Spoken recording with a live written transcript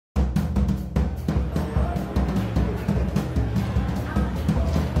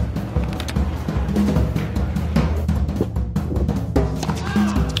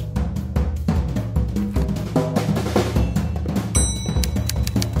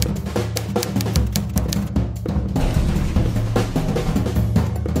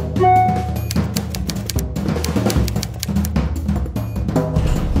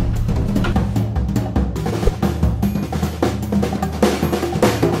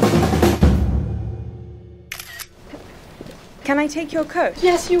Can I take your coat?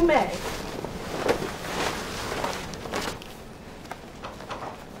 Yes, you may.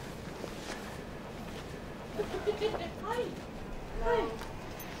 Hi. Hi.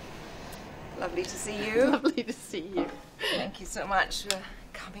 Lovely to see you. Lovely to see you. Thank you so much for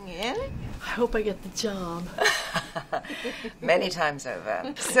coming in. I hope I get the job. Many times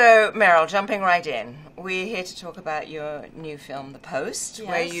over. So, Meryl, jumping right in, we're here to talk about your new film, The Post, Yes.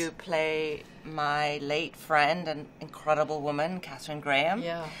 where you play my late friend and incredible woman, Catherine Graham.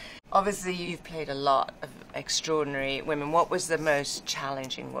 Yeah. Obviously, you've played a lot of extraordinary women. What was the most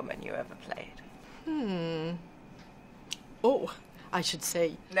challenging woman you ever played? Oh, I should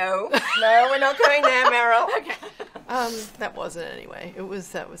say. No, we're not going there, Meryl. Okay. That wasn't anyway.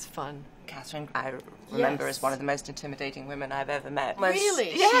 That was fun. Catherine, I remember Yes. as one of the most intimidating women I've ever met.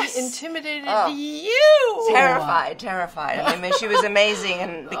 Really? Yes. She intimidated Oh. you. Terrified. I mean, she was amazing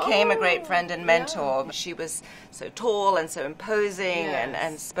and became a great friend and mentor. Yeah. She was so tall and so imposing Yes.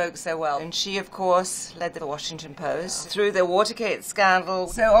 and spoke so well. And she, of course, led the Washington Post through the Watergate scandal.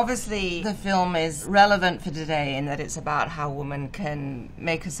 So obviously the film is relevant for today in that it's about how a woman can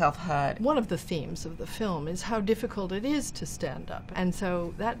make herself heard. One of the themes of the film is how difficult it is to stand up. And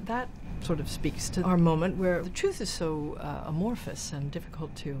so that sort of speaks to our moment where the truth is so amorphous and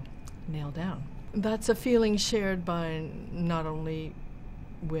difficult to nail down. That's a feeling shared by not only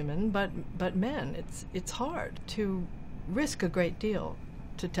women but men. It's hard to risk a great deal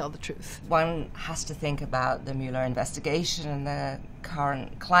to tell the truth. One has to think about the Mueller investigation and the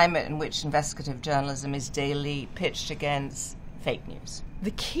current climate in which investigative journalism is daily pitched against fake news.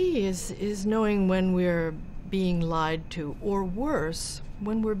 The key is knowing when we're being lied to, or worse,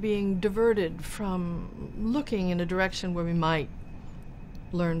 when we're being diverted from looking in a direction where we might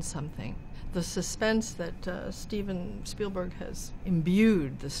learn something. The suspense that Steven Spielberg has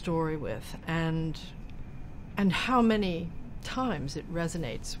imbued the story with, and how many times it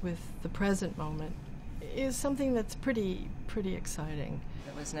resonates with the present moment, is something that's pretty exciting.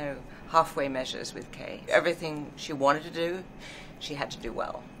 There was no halfway measures with Kay. Everything she wanted to do, she had to do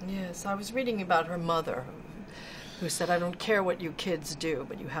well. Yes, I was reading about her mother, who said, "I don't care what you kids do,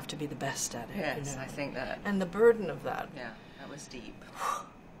 but you have to be the best at it." Yes, you know? I think that. And the burden of that. Yeah, that was deep.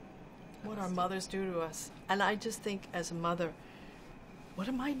 What our mothers do to us. And I just think, as a mother, what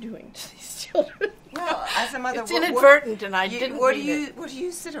am I doing to these children? Well, as a mother, it's inadvertent, and I didn't What mean it. do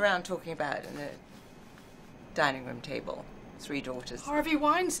you sit around talking about in the dining room table? 3 daughters. Harvey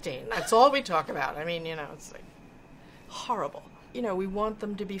Weinstein. That's all we talk about. I mean, it's like horrible. We want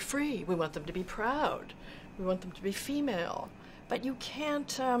them to be free. We want them to be proud. We want them to be female. But you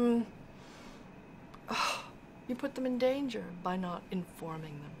can't, you put them in danger by not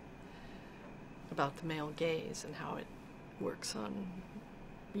informing them about the male gaze and how it works on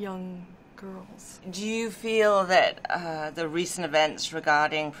young girls. Do you feel that the recent events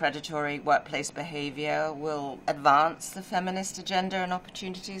regarding predatory workplace behavior will advance the feminist agenda and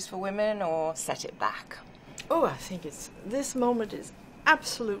opportunities for women, or set it back? Oh, I think this moment is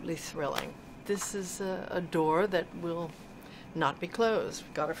absolutely thrilling. This is a door that will not be closed.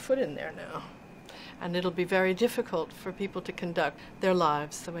 We've got our foot in there now. And it'll be very difficult for people to conduct their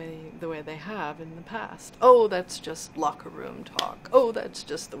lives the way they have in the past. Oh, that's just locker room talk. Oh, that's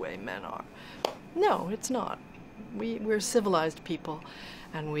just the way men are. No, it's not. We're civilized people,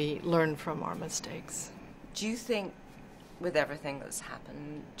 and we learn from our mistakes. Do you think, with everything that's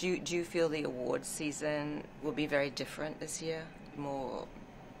happened, do you feel the awards season will be very different this year? More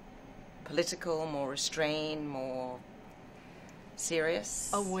political, more restrained, more serious?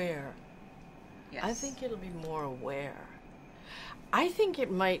 Aware. Yes. I think it'll be more aware. I think it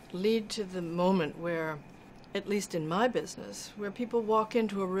might lead to the moment where, at least in my business, where people walk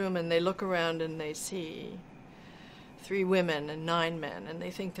into a room and they look around and they see 3 women and 9 men, and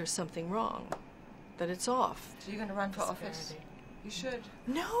they think there's something wrong, that it's off. So you're going to run for office? You should.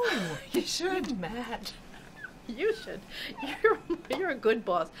 No, You should. you're mad. You should. You're a good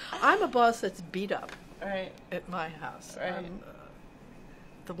boss. I'm a boss that's beat up Right. at my house. Right. I'm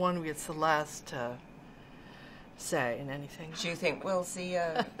the one who gets the last say in anything. Do you think we'll see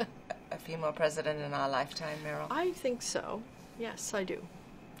a female president in our lifetime, Meryl? I think so. Yes, I do.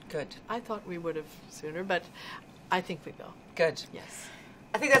 Good. I thought we would have sooner, but I think we will. Good. Yes.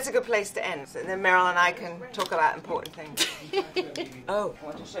 I think that's a good place to end. And then Meryl and I can talk about important things. Oh, I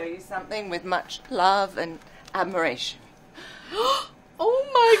want to show you something with much love and admiration. Oh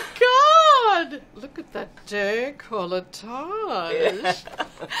my God! Look at that décolletage. Yeah.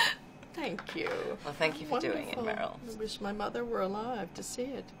 Thank you. Well, thank you for doing it, Wonderful. Meryl. I wish my mother were alive to see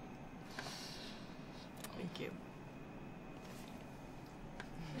it. Thank you.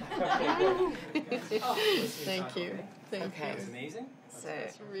 Thank you. Thank Okay. you. It's amazing. So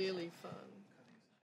It's really fun.